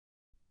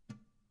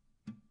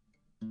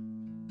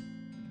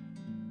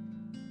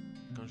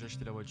j'ai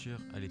acheté la voiture,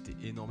 elle était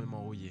énormément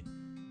rouillée.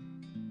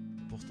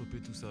 Pour stopper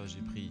tout ça,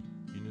 j'ai pris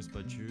une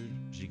spatule,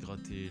 j'ai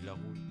gratté la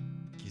roue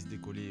qui se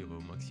décollait au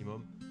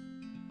maximum.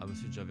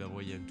 Ensuite, j'avais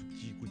envoyé un tout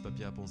petit coup de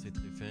papier à poncer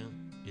très fin.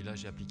 Et là,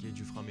 j'ai appliqué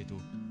du frein métaux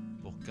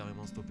pour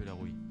carrément stopper la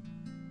rouille.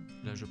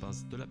 Là, je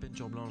passe de la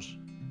peinture blanche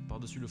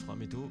par-dessus le frein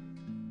métaux.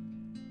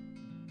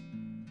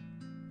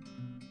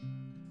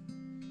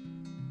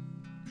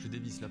 Je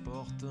dévisse la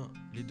porte,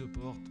 les deux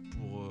portes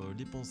pour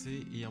les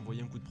poncer et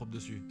envoyer un coup de propre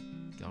dessus.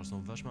 Car elles sont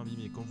vachement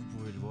abîmées comme vous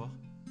pouvez le voir.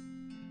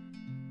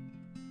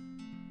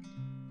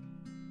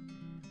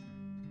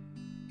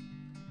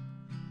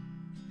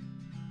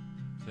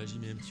 Là, j'y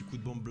mets un petit coup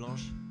de bombe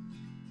blanche.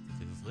 Ça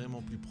fait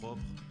vraiment plus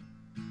propre.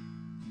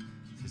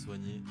 C'est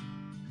soigné.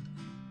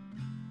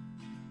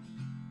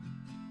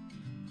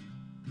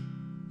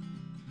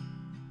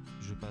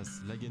 Je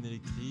passe la gaine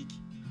électrique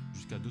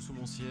jusqu'à dessous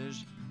mon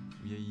siège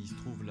où il se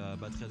trouve la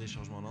batterie à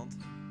déchargement lente.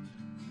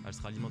 Elle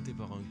sera alimentée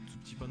par un tout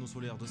petit panneau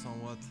solaire 200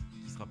 watts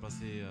qui sera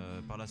placé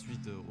par la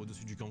suite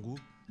au-dessus du kangoo.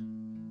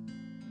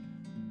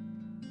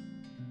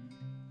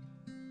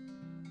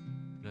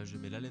 Là, je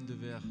mets la laine de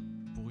verre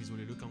pour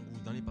isoler le kangoo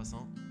dans les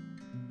passants.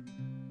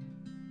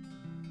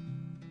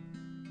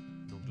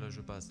 Donc là,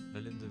 je passe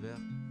la laine de verre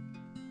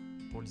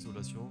pour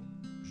l'isolation.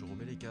 Je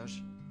remets les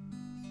caches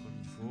comme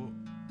il faut.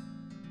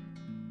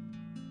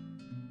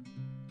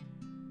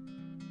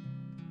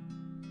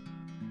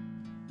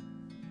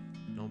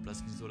 Là, on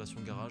place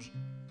l'isolation garage.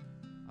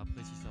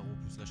 Après, si ça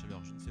repousse la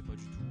chaleur, je ne sais pas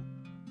du tout.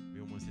 Mais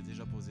au moins, c'est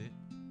déjà posé.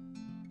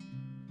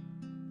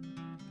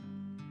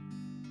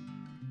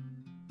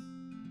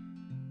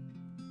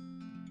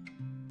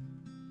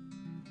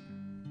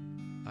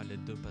 À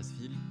l'aide d'un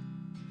passe-fil.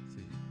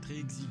 C'est très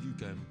exigu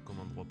quand même comme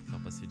endroit pour faire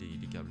passer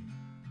les câbles.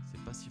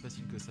 C'est pas si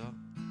facile que ça,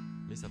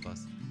 mais ça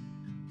passe.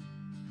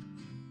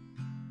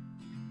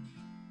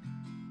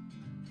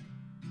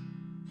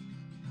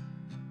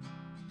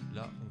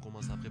 Là, on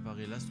commence à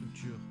préparer la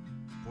structure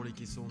pour les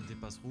caissons des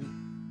passeroues.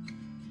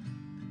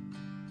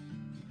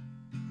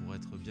 Pour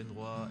être bien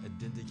droit, être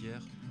bien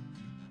d'équerre.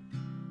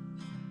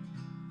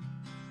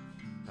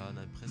 Là, on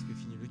a presque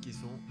fini le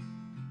caisson.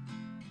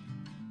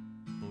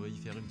 On va y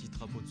faire une petite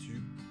trappe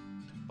au-dessus,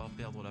 pas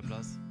perdre la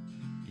place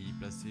et y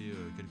placer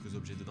quelques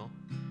objets dedans.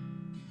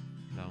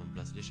 Là, on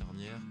place les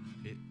charnières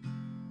et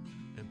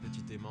un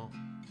petit aimant.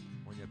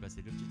 On y a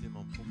placé le petit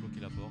aimant pour bloquer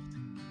la porte,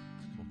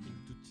 pour qu'il y ait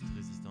une toute petite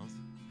résistance.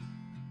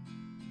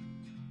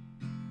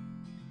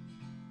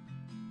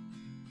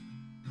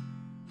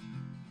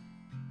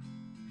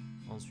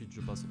 Ensuite,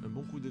 je passe un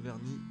bon coup de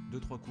vernis,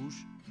 2-3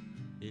 couches,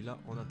 et là,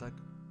 on attaque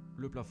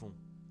le plafond.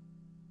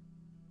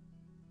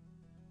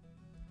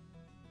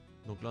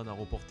 Donc là, on a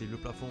reporté le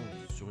plafond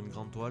sur une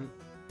grande toile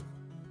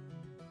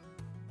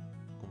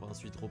qu'on va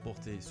ensuite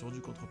reporter sur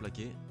du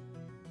contreplaqué.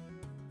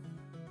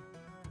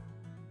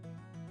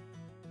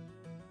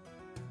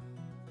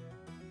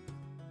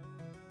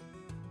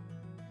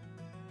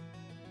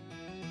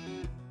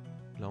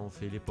 Là, on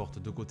fait les portes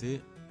de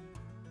côté.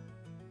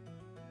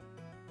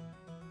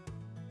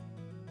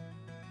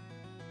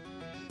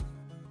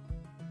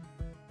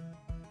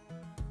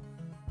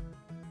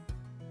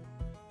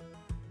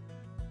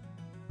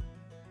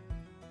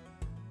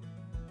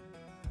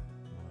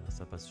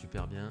 Ça passe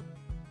super bien.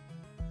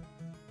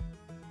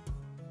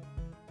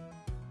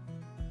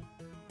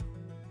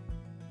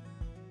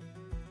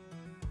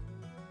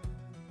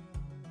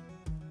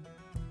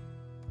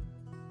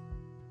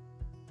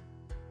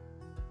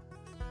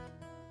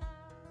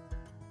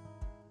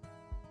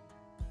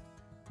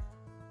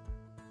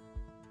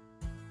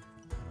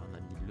 On a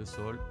mis le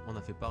sol, on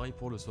a fait pareil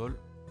pour le sol.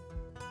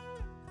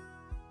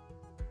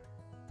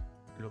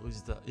 Le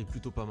résultat est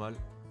plutôt pas mal.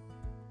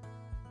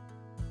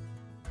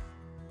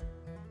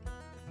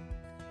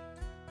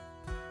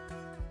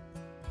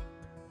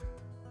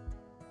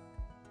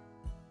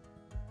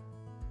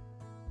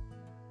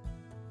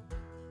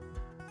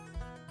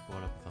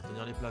 Voilà, pour faire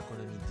tenir les plaques,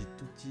 on a mis des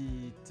tout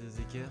petites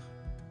équerres.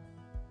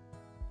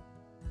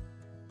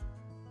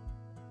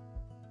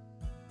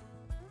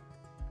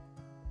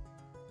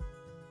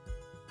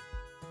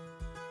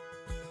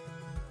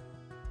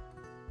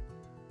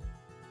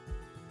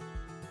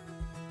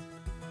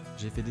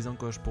 J'ai fait des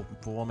encoches pour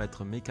pouvoir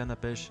mettre mes cannes à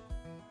pêche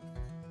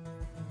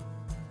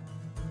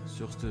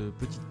sur cette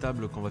petite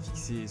table qu'on va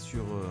fixer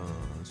sur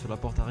la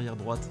porte arrière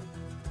droite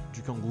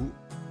du kangoo.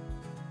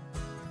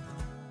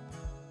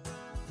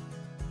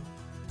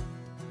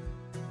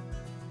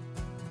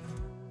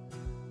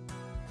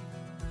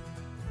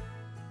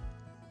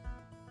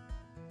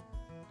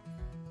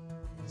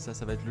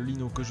 Ça va être le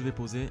lino que je vais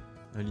poser.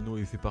 Un lino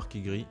est fait par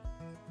gris.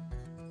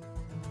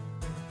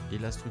 Et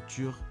la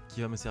structure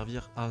qui va me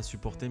servir à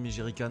supporter mes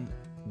jerrycans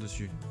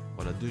dessus.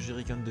 Voilà, 2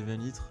 jerrycans de 20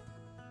 litres.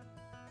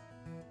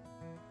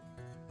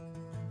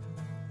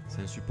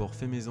 C'est un support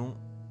fait maison.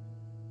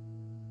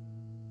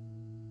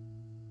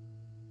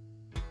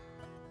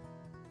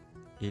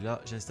 Et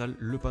là, j'installe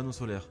le panneau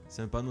solaire.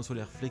 C'est un panneau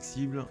solaire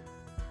flexible.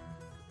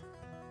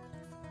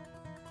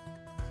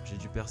 J'ai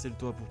dû percer le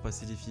toit pour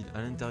passer les fils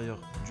à l'intérieur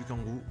du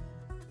kangoo.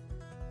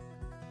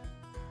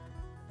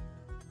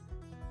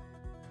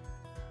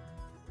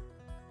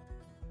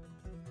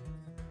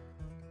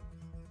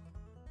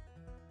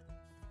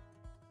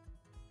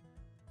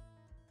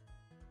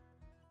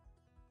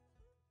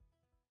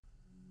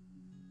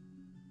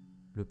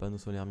 Le panneau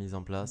solaire mis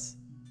en place.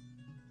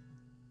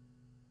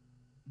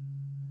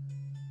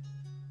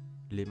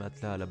 Les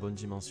matelas à la bonne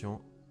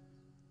dimension.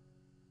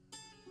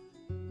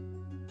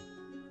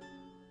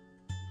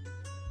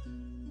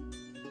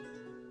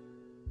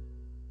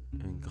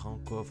 Un grand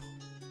coffre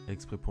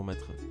exprès pour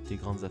mettre tes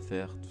grandes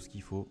affaires, tout ce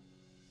qu'il faut.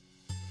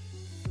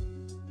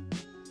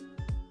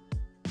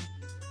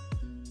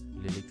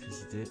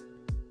 L'électricité.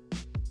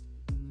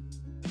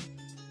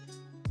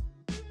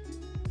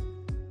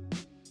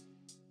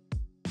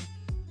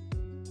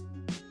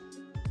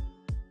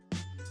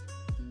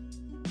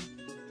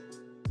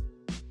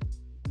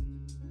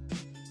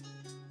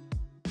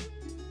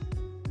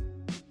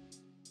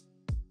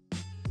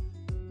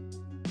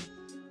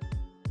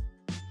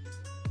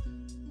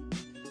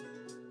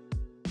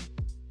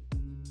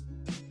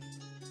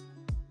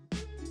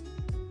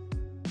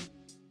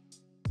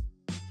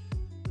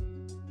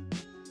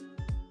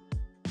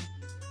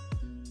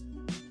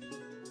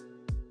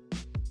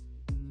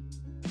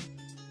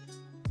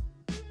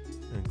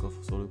 Un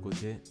coffre sur le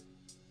côté,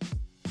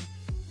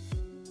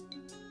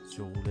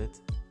 sur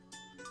roulette.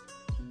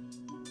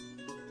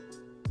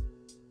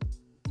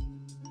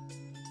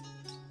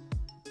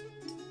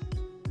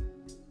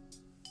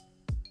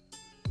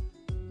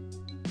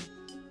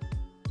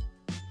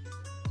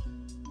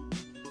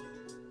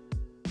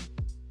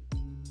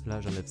 Là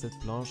j'enlève cette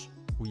planche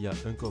où il y a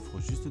un coffre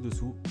juste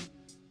dessous.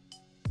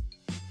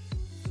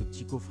 Ce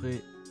petit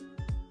coffret,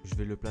 je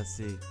vais le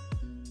placer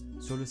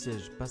sur le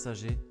siège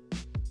passager.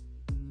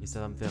 Et ça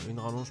va me faire une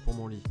rallonge pour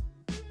mon lit.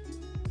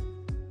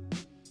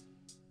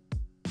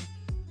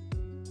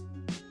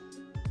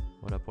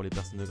 Voilà pour les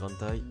personnes de grande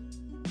taille.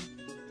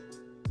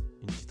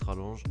 Une petite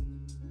rallonge.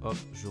 Hop,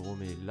 je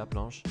remets la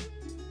planche.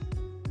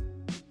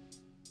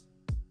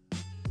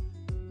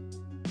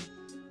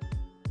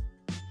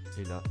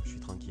 Et là, je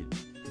suis tranquille.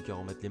 Plus qu'à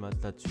remettre les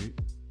matelas dessus.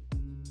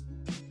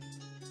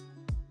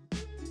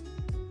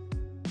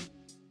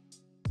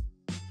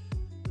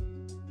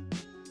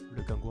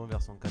 Le kangoo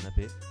envers son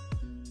canapé.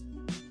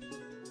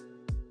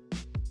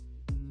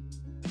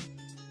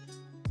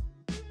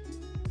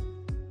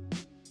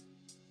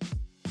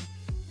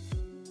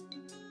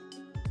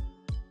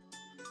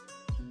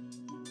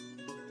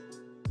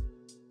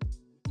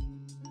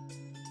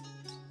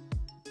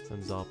 Ça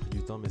nous aura pris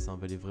du temps, mais ça en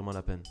valait vraiment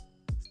la peine.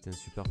 C'était un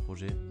super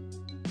projet.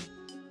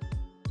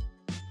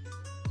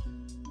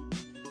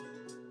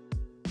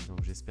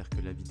 Donc j'espère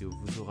que la vidéo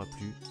vous aura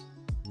plu.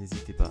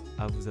 N'hésitez pas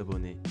à vous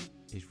abonner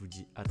et je vous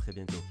dis à très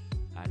bientôt.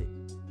 Allez,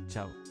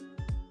 ciao!